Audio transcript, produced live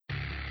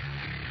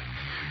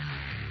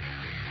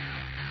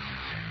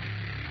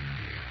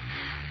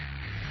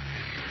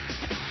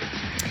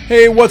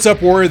Hey, what's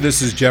up, Warrior?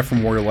 This is Jeff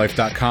from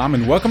WarriorLife.com,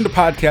 and welcome to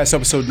podcast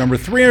episode number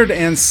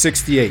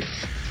 368.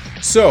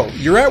 So,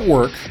 you're at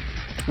work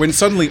when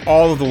suddenly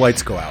all of the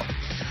lights go out,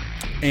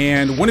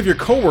 and one of your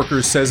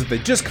coworkers says that they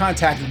just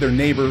contacted their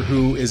neighbor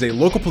who is a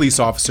local police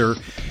officer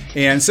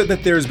and said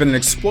that there's been an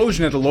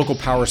explosion at a local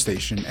power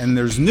station, and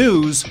there's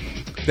news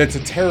that it's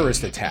a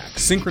terrorist attack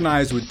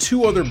synchronized with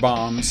two other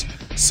bombs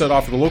set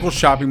off at a local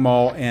shopping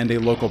mall and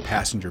a local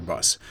passenger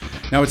bus.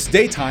 Now, it's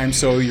daytime,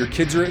 so your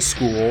kids are at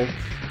school.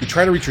 You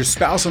try to reach your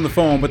spouse on the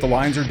phone, but the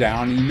lines are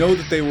down. You know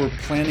that they were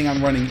planning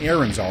on running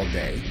errands all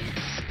day.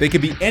 They could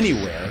be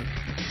anywhere,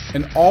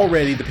 and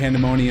already the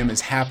pandemonium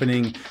is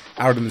happening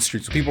out in the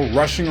streets, with people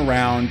rushing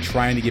around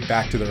trying to get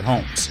back to their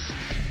homes.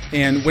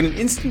 And when an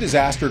instant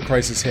disaster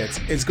crisis hits,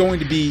 it's going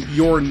to be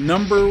your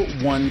number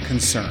one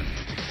concern.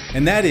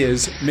 And that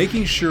is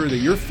making sure that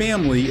your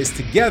family is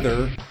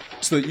together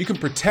so that you can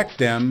protect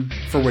them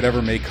for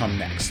whatever may come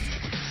next.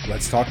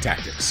 Let's talk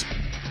tactics.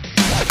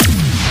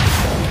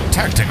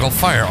 Tactical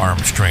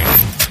firearms training,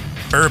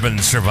 urban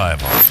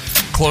survival,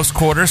 close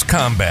quarters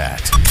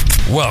combat.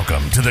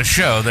 Welcome to the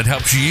show that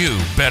helps you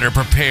better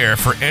prepare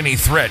for any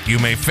threat you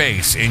may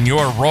face in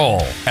your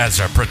role as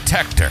a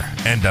protector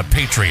and a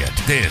patriot.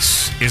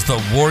 This is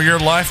the Warrior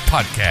Life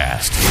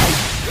Podcast.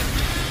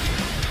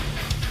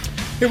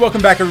 Hey,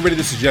 welcome back, everybody.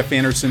 This is Jeff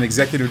Anderson,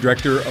 Executive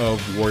Director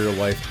of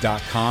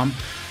WarriorLife.com.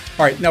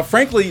 All right, now,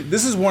 frankly,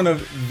 this is one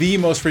of the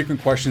most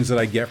frequent questions that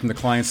I get from the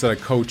clients that I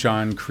coach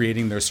on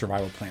creating their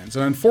survival plans.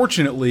 And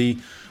unfortunately,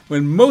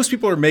 when most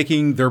people are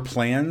making their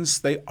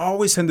plans, they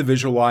always tend to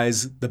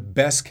visualize the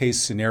best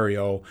case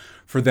scenario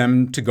for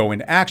them to go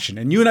into action.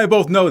 And you and I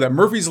both know that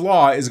Murphy's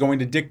Law is going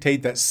to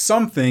dictate that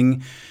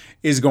something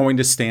is going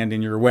to stand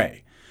in your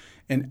way.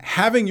 And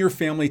having your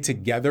family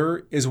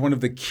together is one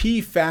of the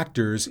key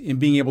factors in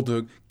being able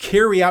to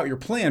carry out your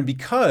plan,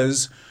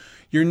 because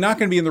you're not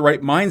going to be in the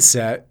right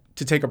mindset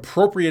to take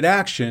appropriate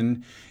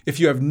action if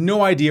you have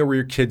no idea where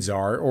your kids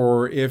are,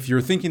 or if you're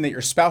thinking that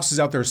your spouse is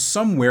out there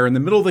somewhere in the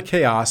middle of the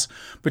chaos,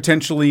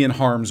 potentially in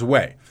harm's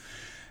way.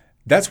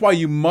 That's why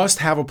you must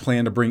have a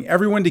plan to bring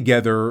everyone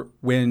together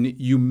when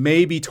you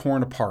may be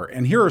torn apart.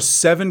 And here are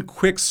 7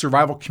 quick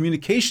survival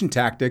communication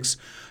tactics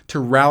to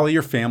rally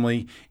your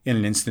family in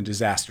an instant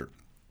disaster.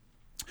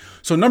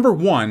 So number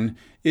 1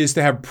 is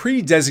to have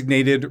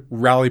pre-designated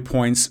rally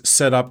points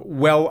set up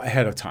well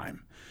ahead of time.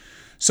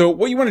 So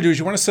what you want to do is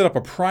you want to set up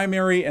a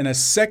primary and a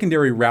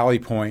secondary rally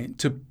point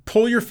to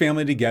pull your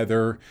family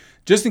together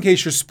just in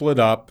case you're split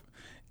up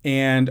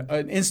and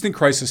an instant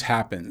crisis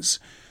happens.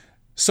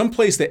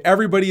 Someplace that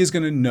everybody is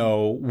going to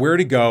know where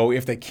to go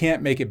if they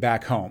can't make it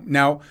back home.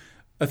 Now,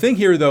 a thing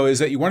here, though, is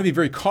that you want to be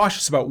very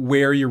cautious about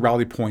where your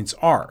rally points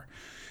are.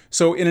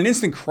 So in an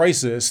instant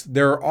crisis,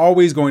 there are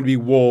always going to be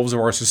wolves of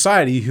our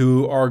society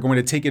who are going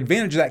to take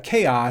advantage of that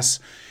chaos,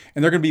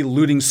 and they're going to be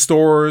looting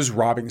stores,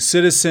 robbing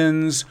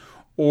citizens,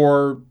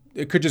 or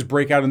it could just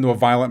break out into a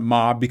violent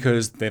mob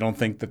because they don't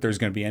think that there's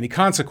going to be any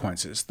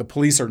consequences. The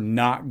police are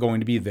not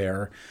going to be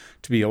there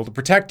to be able to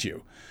protect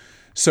you.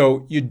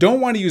 So you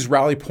don't want to use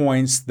rally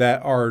points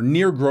that are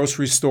near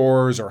grocery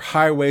stores or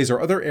highways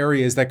or other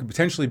areas that could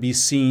potentially be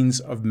scenes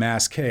of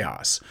mass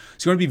chaos.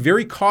 So you want to be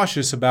very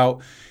cautious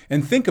about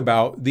and think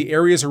about the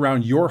areas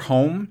around your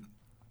home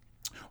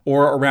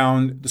or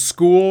around the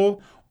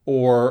school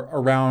or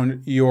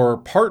around your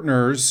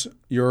partner's,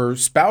 your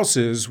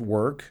spouse's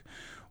work,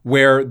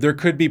 where there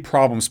could be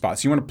problem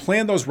spots. You want to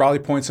plan those rally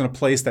points in a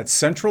place that's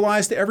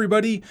centralized to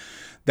everybody,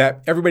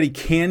 that everybody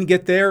can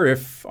get there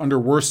if under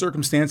worse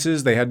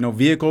circumstances they had no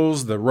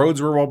vehicles, the roads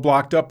were all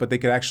blocked up, but they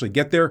could actually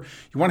get there.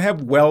 You want to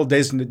have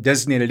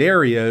well-designated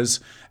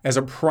areas as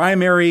a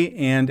primary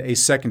and a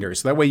secondary.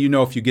 So that way you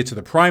know if you get to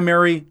the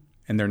primary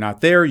and they're not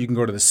there, you can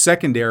go to the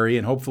secondary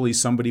and hopefully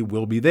somebody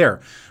will be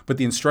there. But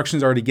the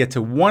instructions are to get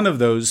to one of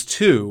those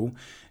two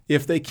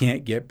if they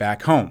can't get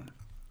back home.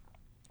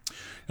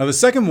 Now, the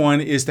second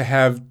one is to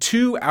have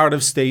 2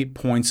 out-of-state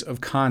points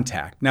of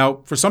contact.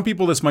 Now, for some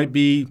people, this might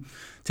be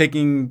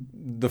taking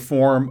the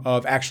form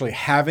of actually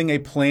having a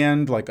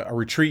planned, like a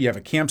retreat. You have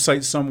a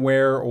campsite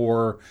somewhere,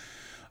 or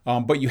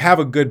but you have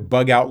a good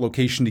bug-out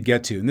location to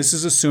get to. And this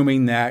is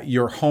assuming that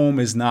your home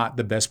is not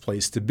the best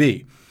place to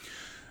be.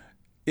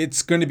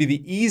 It's going to be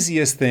the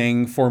easiest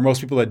thing for most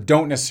people that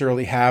don't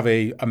necessarily have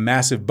a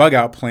massive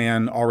bug-out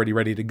plan already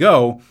ready to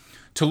go,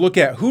 to look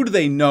at who do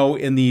they know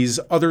in these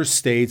other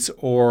states,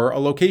 or a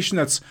location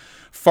that's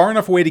far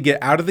enough away to get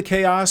out of the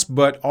chaos,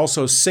 but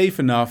also safe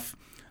enough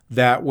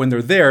that when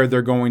they're there,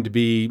 they're going to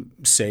be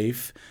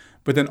safe,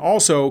 but then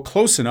also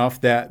close enough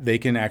that they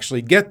can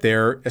actually get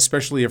there,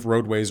 especially if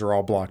roadways are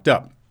all blocked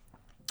up,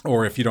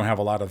 or if you don't have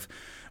a lot of,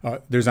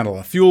 there's not a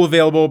lot of fuel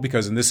available,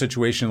 because in this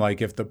situation,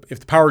 like if the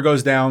power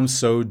goes down,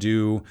 so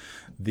do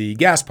the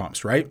gas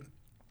pumps, right?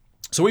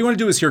 So what you want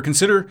to do is here,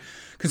 consider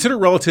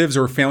relatives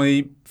or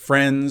family,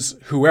 friends,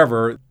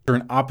 whoever, are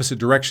in opposite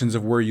directions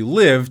of where you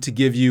live to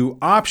give you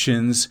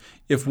options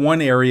if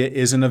one area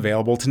isn't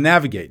available to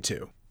navigate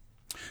to.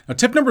 Now,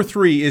 tip number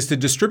 3 is to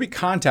distribute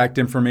contact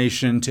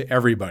information to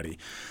everybody.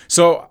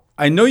 So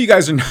I know you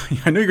guys are.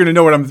 I know you're going to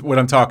know what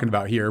I'm talking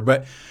about here,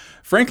 but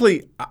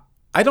frankly,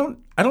 I don't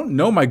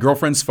know my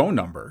girlfriend's phone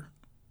number.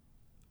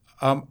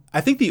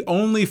 I think the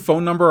only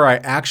phone number I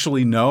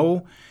actually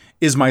know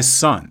is my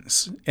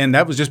son's, and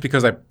that was just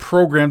because I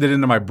programmed it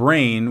into my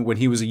brain when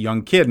he was a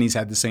young kid, and he's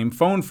had the same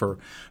phone for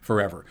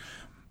forever.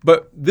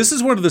 But this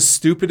is one of the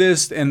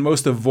stupidest and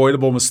most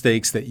avoidable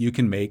mistakes that you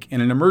can make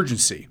in an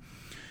emergency.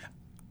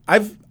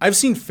 I've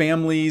seen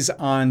families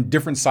on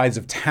different sides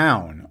of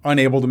town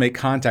unable to make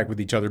contact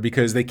with each other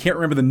because they can't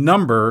remember the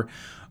number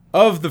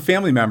of the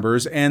family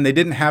members and they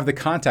didn't have the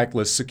contact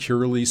list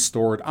securely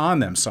stored on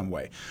them some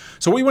way.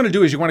 So what you want to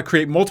do is you want to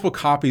create multiple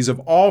copies of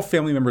all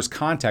family members'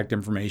 contact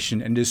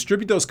information and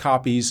distribute those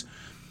copies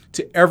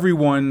to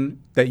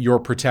everyone that you're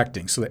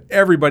protecting so that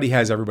everybody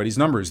has everybody's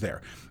numbers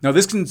there. Now,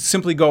 this can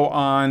simply go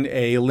on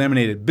a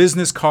laminated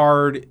business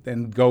card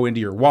and go into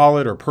your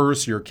wallet or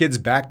purse or your kid's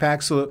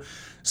backpack so that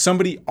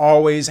somebody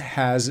always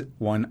has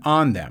one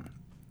on them.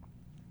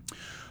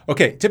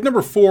 Okay, tip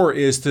number 4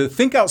 is to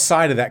think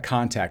outside of that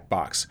contact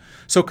box.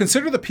 So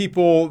consider the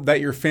people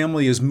that your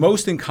family is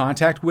most in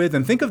contact with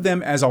and think of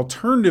them as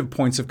alternative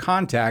points of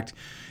contact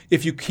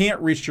if you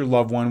can't reach your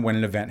loved one when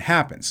an event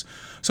happens.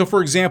 So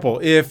for example,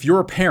 if you're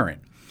a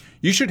parent,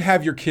 you should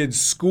have your kids'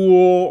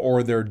 school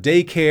or their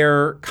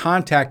daycare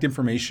contact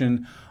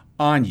information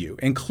on you,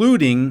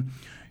 including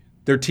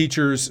their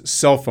teachers'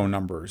 cell phone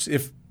numbers,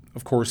 if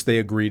of course they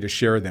agree to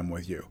share them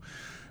with you.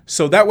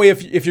 So that way,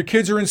 if your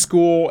kids are in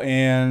school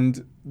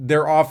and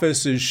their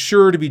office is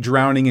sure to be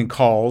drowning in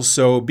calls,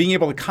 so being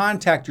able to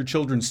contact your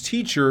children's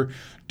teacher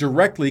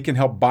directly can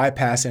help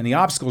bypass any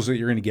obstacles that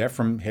you're going to get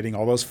from hitting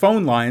all those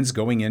phone lines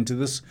going into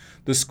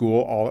the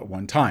school all at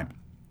one time.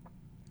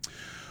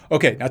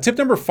 Okay, now tip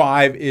number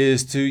 5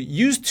 is to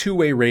use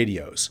two-way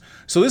radios.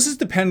 So this is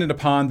dependent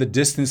upon the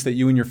distance that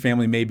you and your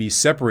family may be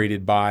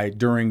separated by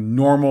during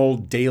normal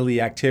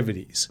daily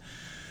activities.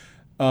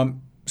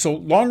 So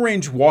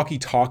long-range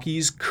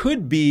walkie-talkies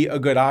could be a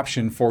good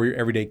option for your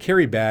everyday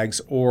carry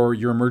bags or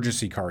your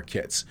emergency car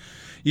kits.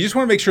 You just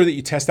want to make sure that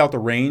you test out the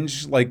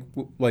range. Like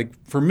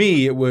for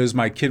me, it was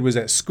my kid was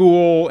at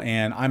school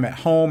and I'm at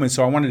home, and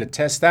so I wanted to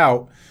test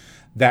out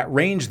that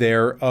range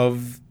there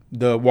of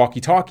the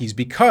walkie-talkies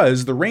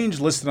because the range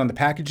listed on the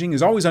packaging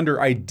is always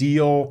under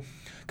ideal,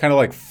 kind of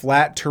like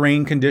flat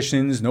terrain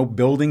conditions, no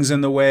buildings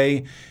in the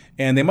way,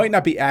 and they might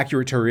not be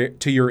accurate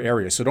to your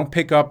area. So don't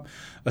pick up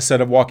a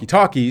set of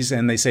walkie-talkies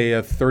and they say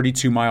a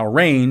 32-mile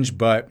range,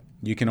 but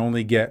you can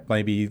only get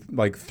maybe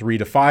like 3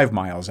 to 5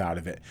 miles out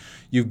of it.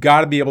 You've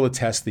got to be able to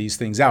test these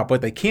things out,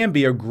 but they can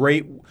be a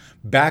great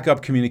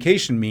backup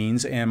communication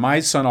means. And my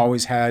son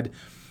always had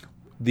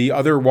the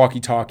other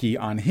walkie-talkie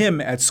on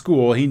him at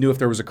school. He knew if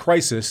there was a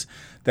crisis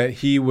that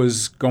he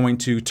was going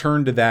to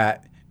turn to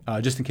that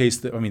just in case.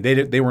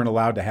 They weren't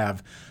allowed to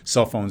have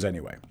cell phones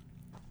anyway.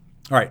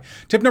 All right,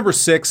 tip number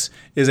 6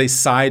 is a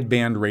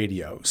sideband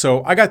radio.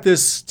 So I got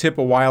this tip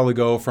a while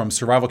ago from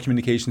survival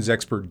communications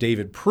expert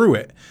David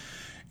Pruitt.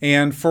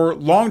 And for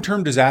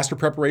long-term disaster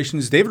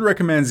preparations, David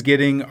recommends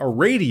getting a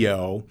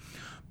radio.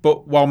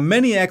 But while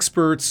many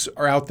experts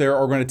are out there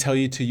are going to tell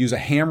you to use a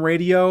ham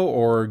radio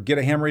or get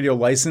a ham radio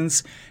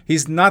license,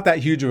 he's not that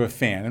huge of a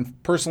fan.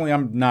 And personally,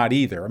 I'm not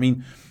either.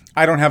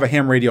 I don't have a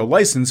ham radio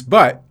license,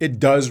 but it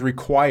does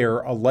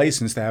require a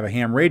license to have a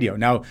ham radio.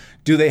 Now,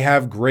 do they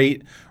have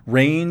great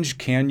range?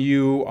 Can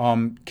you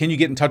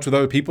get in touch with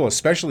other people,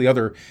 especially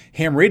other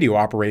ham radio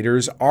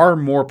operators are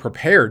more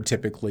prepared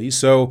typically.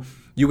 So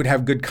you would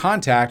have good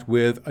contact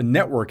with a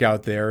network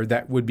out there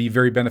that would be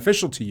very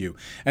beneficial to you.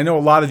 I know a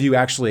lot of you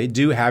actually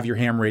do have your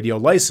ham radio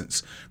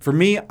license. For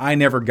me, I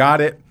never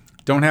got it,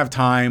 don't have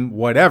time,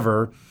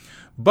 whatever,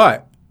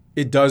 but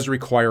it does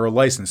require a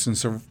license. And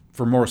so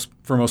for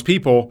most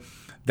people,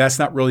 that's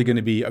not really going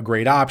to be a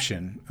great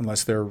option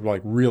unless they're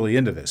like really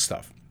into this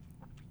stuff.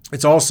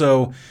 It's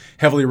also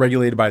heavily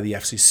regulated by the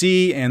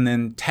FCC, and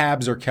then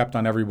tabs are kept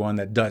on everyone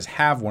that does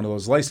have one of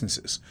those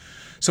licenses.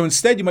 So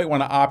instead, you might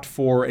want to opt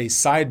for a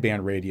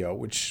sideband radio,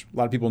 which a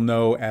lot of people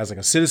know as like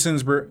a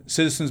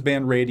citizens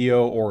band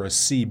radio or a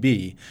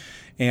CB.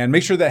 And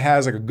make sure that it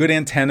has like a good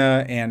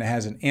antenna and it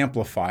has an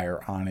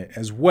amplifier on it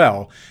as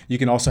well. You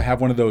can also have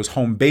one of those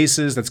home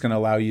bases that's going to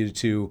allow you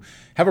to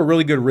have a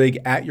really good rig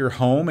at your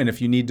home. And if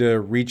you need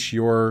to reach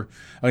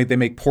they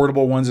make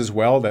portable ones as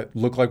well that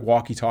look like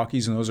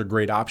walkie-talkies, and those are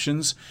great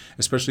options,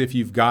 especially if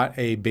you've got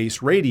a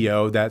base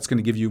radio that's going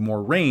to give you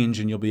more range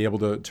and you'll be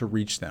able to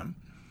reach them.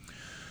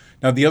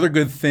 Now, the other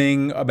good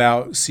thing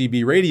about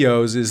CB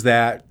radios is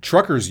that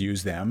truckers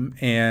use them,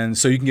 and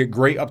so you can get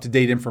great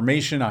up-to-date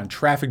information on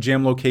traffic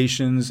jam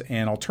locations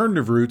and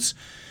alternative routes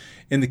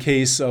in the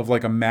case of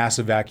like a mass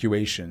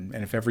evacuation.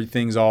 And if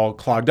everything's all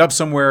clogged up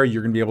somewhere,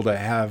 you're going to be able to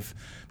have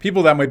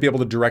people that might be able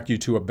to direct you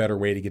to a better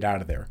way to get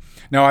out of there.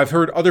 Now, I've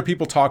heard other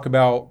people talk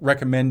about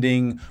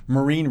recommending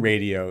marine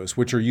radios,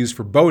 which are used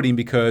for boating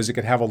because it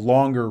could have a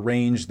longer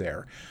range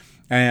there.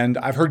 And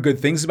I've heard good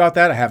things about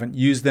that. I haven't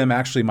used them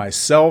actually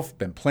myself,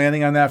 been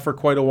planning on that for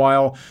quite a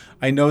while.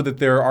 I know that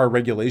there are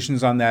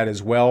regulations on that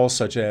as well,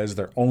 such as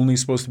they're only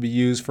supposed to be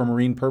used for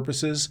marine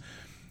purposes.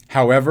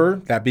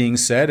 However, that being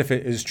said, if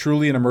it is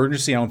truly an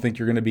emergency, I don't think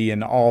you're going to be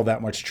in all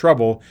that much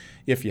trouble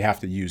if you have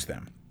to use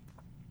them.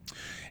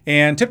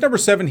 And tip number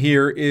 7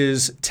 here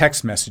is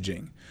text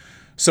messaging.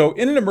 So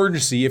in an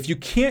emergency, if you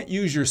can't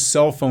use your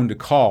cell phone to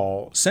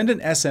call, send an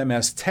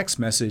SMS text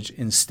message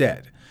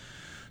instead.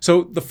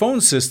 So the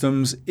phone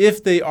systems,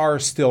 if they are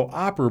still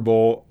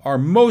operable, are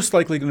most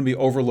likely going to be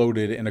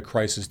overloaded in a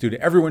crisis due to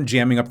everyone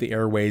jamming up the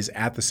airways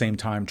at the same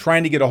time,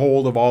 trying to get a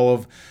hold of all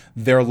of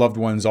their loved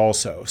ones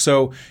also.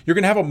 So you're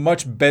going to have a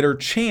much better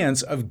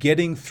chance of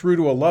getting through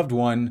to a loved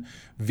one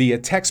via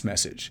text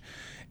message.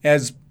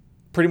 As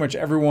pretty much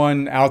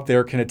everyone out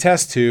there can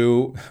attest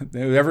to,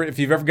 if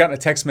you've ever gotten a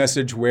text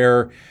message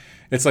where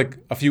it's like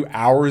a few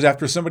hours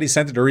after somebody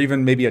sent it, or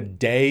even maybe a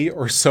day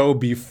or so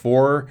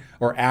before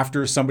or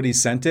after somebody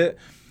sent it,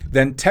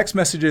 then text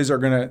messages they're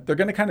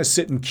gonna kind of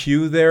sit in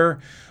queue there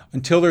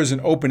until there's an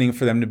opening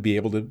for them to be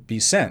able to be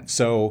sent.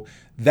 So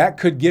that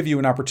could give you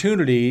an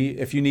opportunity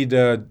if you need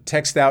to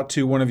text out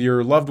to one of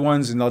your loved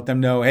ones and let them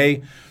know,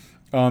 hey,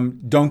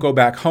 don't go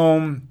back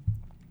home.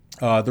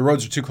 The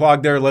roads are too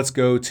clogged there. Let's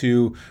go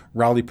to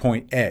Rally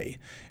Point A.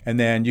 And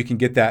then you can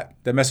get that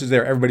message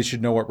there. Everybody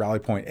should know what Rally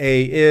Point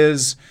A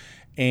is.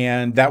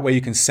 And that way you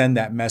can send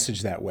that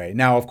message that way.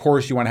 Now, of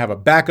course, you want to have a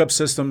backup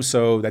system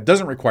so that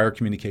doesn't require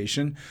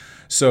communication,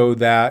 so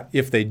that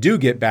if they do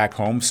get back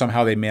home,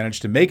 somehow they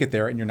manage to make it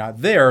there and you're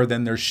not there,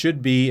 then there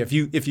should be, if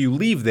you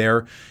leave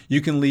there,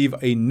 you can leave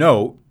a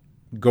note,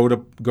 go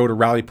to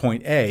Rally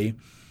Point A,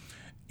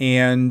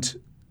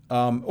 and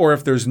or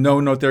if there's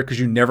no note there because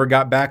you never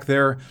got back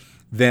there,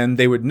 then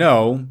they would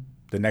know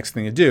the next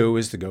thing to do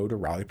is to go to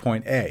Rally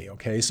Point A,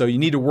 okay? So you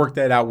need to work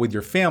that out with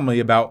your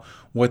family about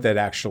what that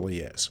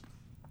actually is.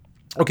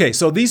 Okay,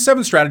 so these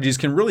 7 strategies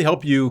can really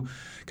help you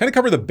kind of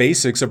cover the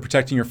basics of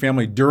protecting your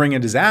family during a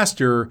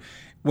disaster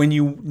when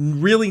you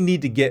really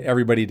need to get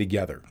everybody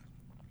together.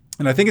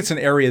 And I think it's an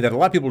area that a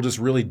lot of people just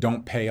really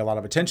don't pay a lot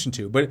of attention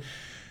to, but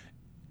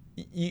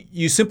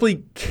you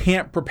simply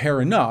can't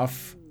prepare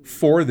enough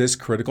for this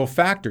critical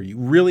factor. You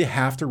really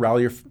have to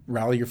rally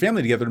your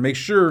family together to make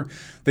sure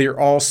that you're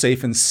all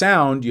safe and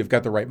sound, you've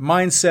got the right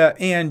mindset,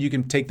 and you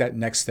can take that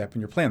next step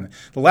in your plan.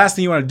 The last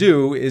thing you want to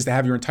do is to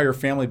have your entire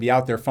family be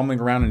out there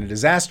fumbling around in a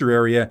disaster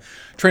area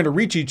trying to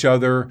reach each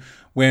other,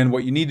 when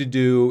what you need to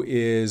do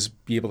is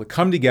be able to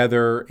come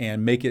together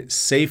and make it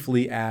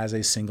safely as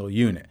a single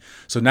unit.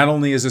 So not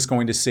only is this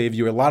going to save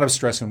you a lot of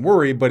stress and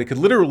worry, but it could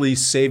literally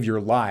save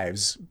your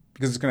lives,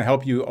 because it's going to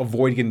help you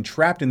avoid getting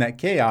trapped in that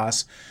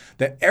chaos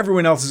that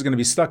everyone else is going to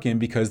be stuck in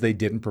because they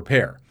didn't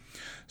prepare.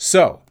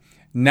 So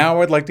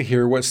now I'd like to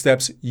hear what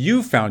steps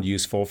you found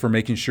useful for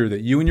making sure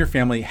that you and your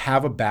family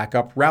have a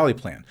backup rally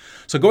plan.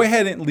 So go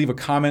ahead and leave a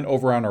comment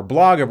over on our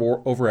blog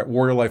over at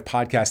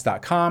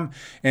warriorlifepodcast.com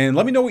and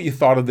let me know what you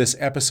thought of this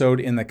episode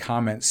in the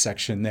comments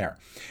section there.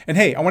 And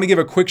hey, I want to give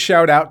a quick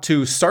shout out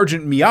to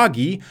Sergeant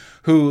Miyagi,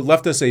 who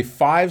left us a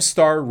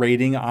 5-star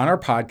rating on our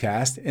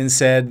podcast and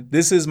said,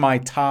 "This is my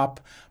top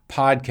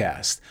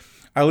podcast.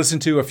 I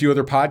listened to a few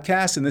other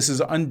podcasts, and this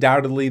is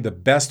undoubtedly the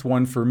best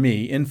one for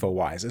me,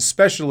 info-wise,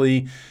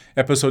 especially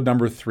episode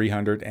number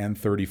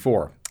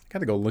 334. Got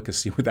to go look and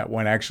see what that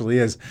one actually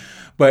is.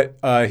 But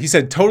he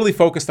said, totally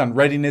focused on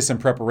readiness and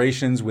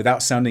preparations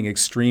without sounding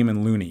extreme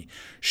and loony.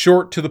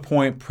 Short, to the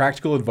point,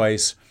 practical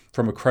advice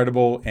from a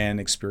credible and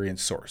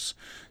experienced source."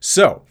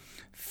 So,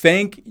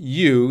 thank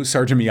you,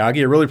 Sergeant Miyagi.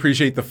 I really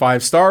appreciate the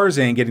 5 stars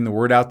and getting the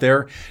word out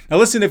there. Now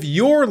listen, if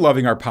you're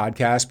loving our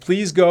podcast,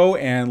 please go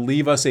and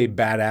leave us a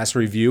badass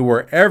review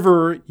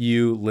wherever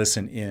you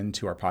listen in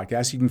to our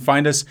podcast. You can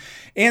find us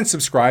and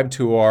subscribe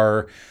to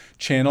our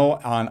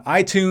channel on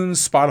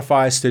iTunes,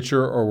 Spotify,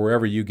 Stitcher, or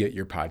wherever you get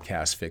your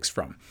podcast fix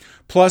from.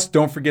 Plus,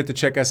 don't forget to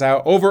check us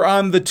out over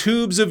on the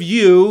Tubes of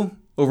You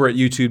over at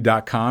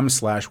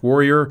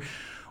youtube.com/warrior,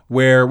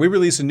 where we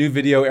release a new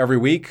video every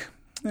week.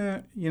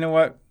 You know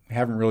what?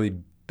 Haven't really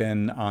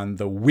been on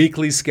the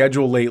weekly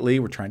schedule lately.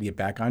 We're trying to get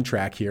back on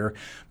track here.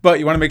 But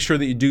you want to make sure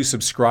that you do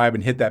subscribe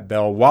and hit that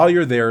bell while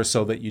you're there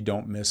so that you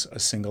don't miss a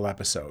single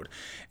episode.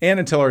 And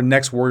until our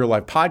next Warrior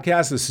Life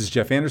podcast, this is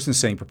Jeff Anderson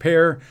saying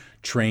prepare,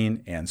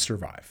 train, and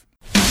survive.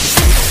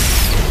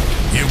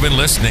 You've been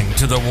listening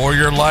to the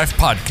Warrior Life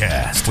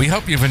Podcast. We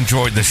hope you've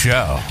enjoyed the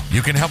show.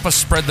 You can help us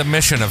spread the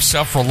mission of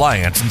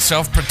self-reliance and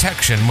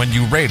self-protection when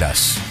you rate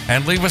us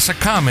and leave us a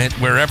comment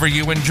wherever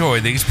you enjoy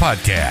these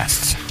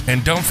podcasts.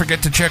 And don't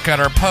forget to check out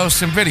our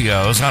posts and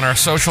videos on our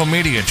social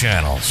media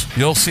channels.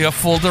 You'll see a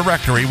full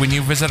directory when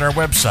you visit our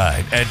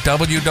website at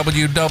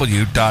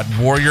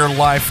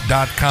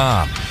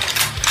www.warriorlife.com.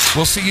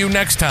 We'll see you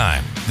next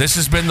time. This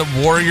has been the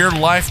Warrior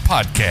Life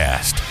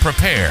Podcast.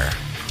 Prepare,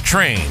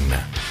 train,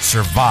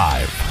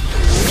 survive.